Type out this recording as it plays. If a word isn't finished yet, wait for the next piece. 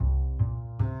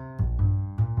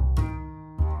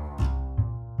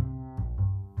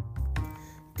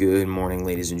Good morning,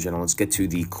 ladies and gentlemen. Let's get to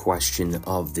the question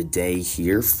of the day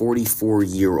here.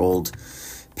 44-year-old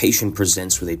patient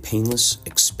presents with a painless,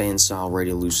 expansile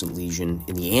radiolucent lesion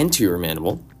in the anterior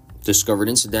mandible, discovered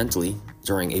incidentally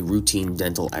during a routine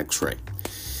dental x-ray.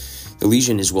 The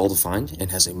lesion is well-defined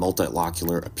and has a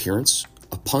multilocular appearance.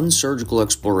 Upon surgical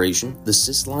exploration, the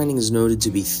cyst lining is noted to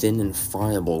be thin and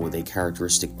friable with a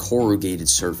characteristic corrugated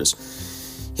surface.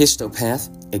 Histopath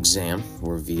exam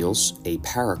reveals a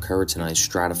parakeratinized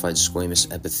stratified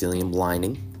squamous epithelium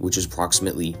lining, which is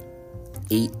approximately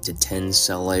 8 to 10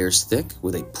 cell layers thick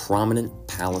with a prominent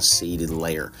palisaded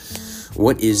layer.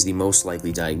 What is the most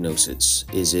likely diagnosis?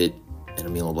 Is it an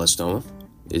ameloblastoma?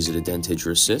 Is it a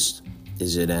dentigerous cyst?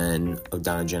 Is it an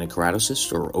odontogenic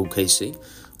keratocyst or OKC?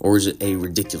 Or is it a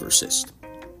radicular cyst?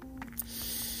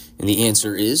 And the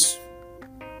answer is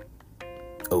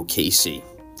OKC,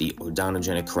 the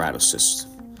odontogenic keratocyst.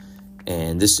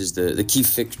 And this is the key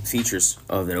features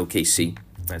of an OKC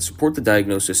that support the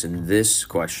diagnosis in this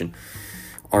question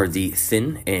are the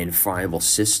thin and friable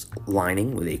cyst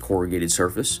lining with a corrugated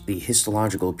surface, the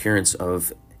histological appearance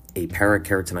of a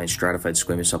parakeratinized stratified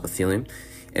squamous epithelium,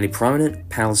 and a prominent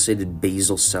palisaded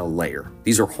basal cell layer.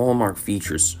 These are hallmark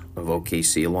features of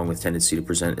OKC, along with tendency to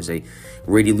present as a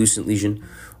radiolucent lesion,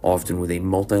 often with a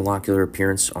multilocular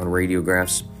appearance on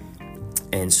radiographs.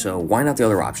 And so, why not the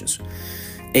other options?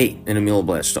 A, an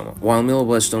ameloblastoma. While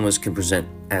ameloblastomas can present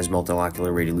as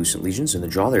multilocular radiolucent lesions in the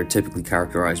jaw, they're typically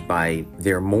characterized by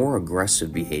their more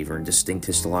aggressive behavior and distinct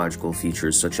histological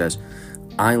features such as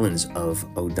islands of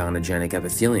odontogenic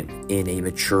epithelium in a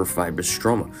mature fibrous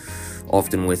stroma,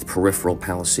 often with peripheral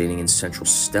palisading and central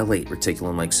stellate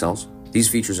reticulum-like cells. These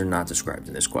features are not described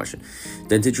in this question.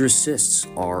 Dentigerous cysts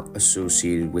are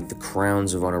associated with the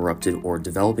crowns of unerupted or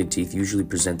developing teeth, usually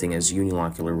presenting as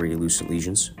unilocular radiolucent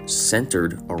lesions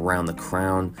centered around the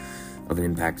crown of an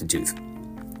impacted tooth.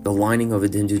 The lining of a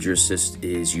dentigerous cyst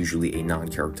is usually a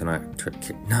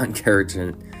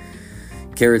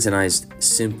keratinized,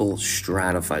 simple,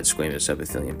 stratified squamous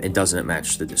epithelium. And doesn't it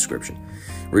match the description?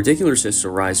 Radicular cysts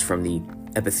arise from the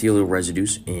epithelial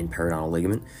residues in periodontal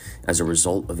ligament as a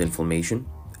result of inflammation,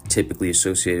 typically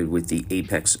associated with the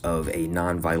apex of a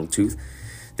non-vital tooth.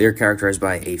 They are characterized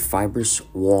by a fibrous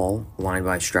wall lined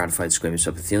by stratified squamous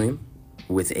epithelium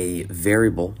with a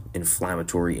variable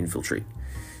inflammatory infiltrate,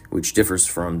 which differs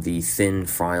from the thin,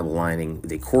 friable lining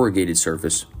with a corrugated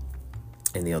surface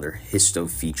and the other histo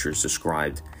features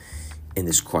described in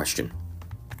this question.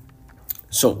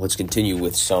 So let's continue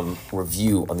with some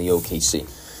review on the OKC.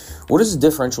 What is the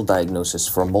differential diagnosis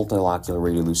for multilocular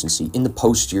radiolucency in the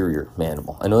posterior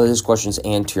mandible? I know that this question is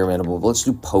anterior mandible, but let's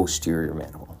do posterior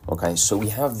mandible. Okay, so we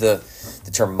have the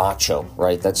term MACHO,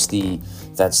 right? That's the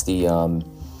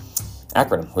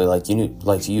acronym we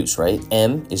like to use, right?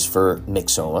 M is for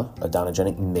myxoma,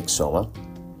 odontogenic myxoma.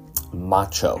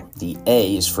 MACHO. The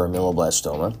A is for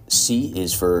ameloblastoma. C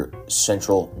is for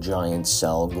central giant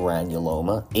cell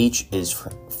granuloma. H is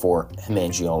for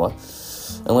hemangioma.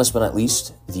 And last but not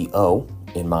least, the O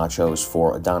in MACHO is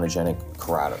for odontogenic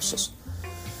keratocyst.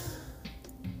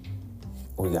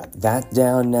 We got that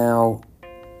down now.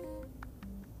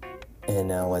 And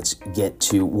now let's get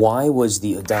to why was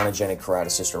the odontogenic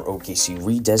keratocyst, or OKC,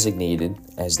 redesignated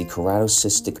as the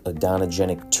keratocystic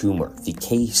odontogenic tumor, the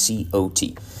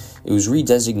KCOT. It was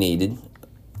redesignated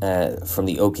from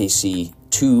the OKC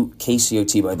to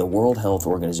KCOT by the World Health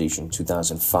Organization in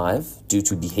 2005 due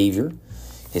to behavior,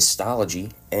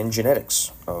 histology, and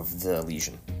genetics of the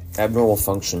lesion. Abnormal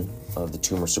function of the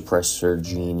tumor suppressor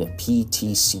gene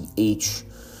PTCH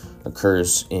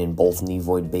occurs in both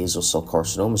nevoid basal cell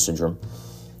carcinoma syndrome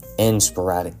and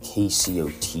sporadic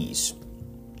KCOTs.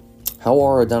 How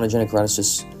are odontogenic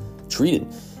keratocysts treated?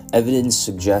 Evidence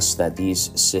suggests that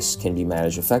these cysts can be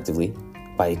managed effectively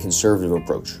by a conservative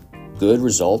approach. Good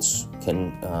results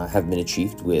can have been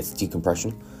achieved with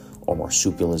decompression or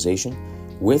marsupialization,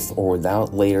 with or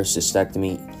without later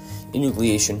cystectomy,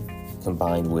 enucleation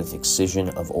combined with excision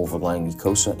of overlying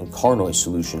mucosa and carnoid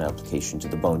solution application to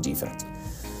the bone defect,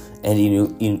 and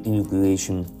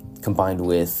enucleation combined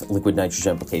with liquid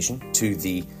nitrogen application to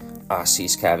the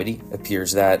osseous cavity.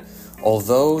 Appears that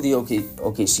although the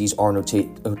OKCs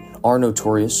are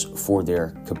notorious for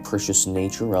their capricious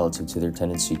nature relative to their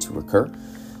tendency to recur,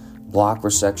 block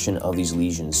resection of these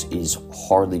lesions is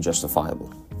hardly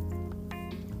justifiable.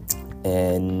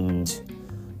 And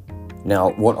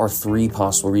now, what are three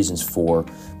possible reasons for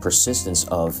persistence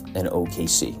of an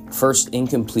OKC? First,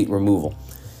 incomplete removal.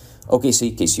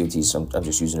 OKC, KCOTs, I'm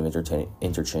just using them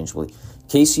interchangeably.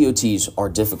 KCOTs are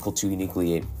difficult to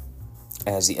enucleate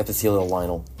as the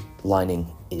epithelial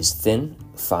lining is thin,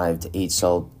 5 to 8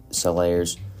 cell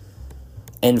layers,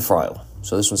 end file.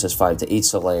 So this one says 5 to 8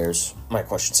 cell layers. My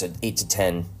question said 8 to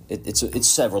 10. It's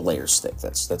several layers thick.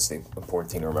 That's the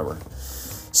important thing to remember.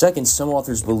 Second, some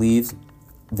authors believe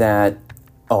that,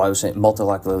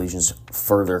 multilocular lesions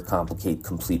further complicate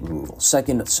complete removal.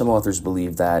 Second, some authors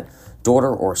believe that daughter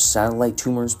or satellite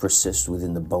tumors persist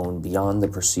within the bone beyond the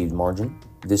perceived margin.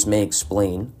 This may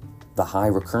explain the high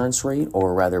recurrence rate,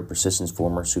 or rather persistence for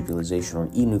marsupialization or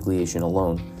enucleation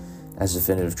alone as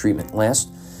definitive treatment. Last,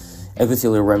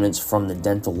 epithelial remnants from the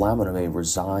dental lamina may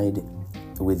reside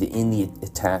within the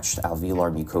attached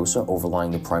alveolar mucosa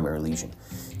overlying the primary lesion.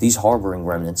 These harboring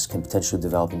remnants can potentially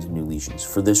develop into new lesions.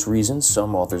 For this reason,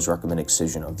 some authors recommend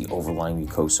excision of the overlying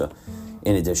mucosa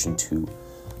in addition to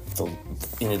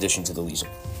the lesion.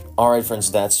 All right,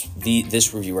 friends, that's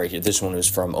this review right here. This one is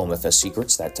from OMFS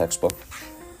Secrets, that textbook.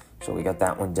 So we got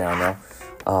that one down now.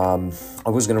 I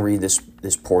was going to read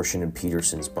this portion in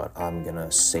Peterson's, but I'm going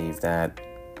to save that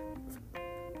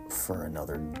for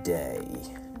another day.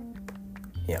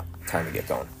 Yeah, time to get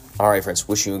going. All right, friends,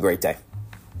 wish you a great day.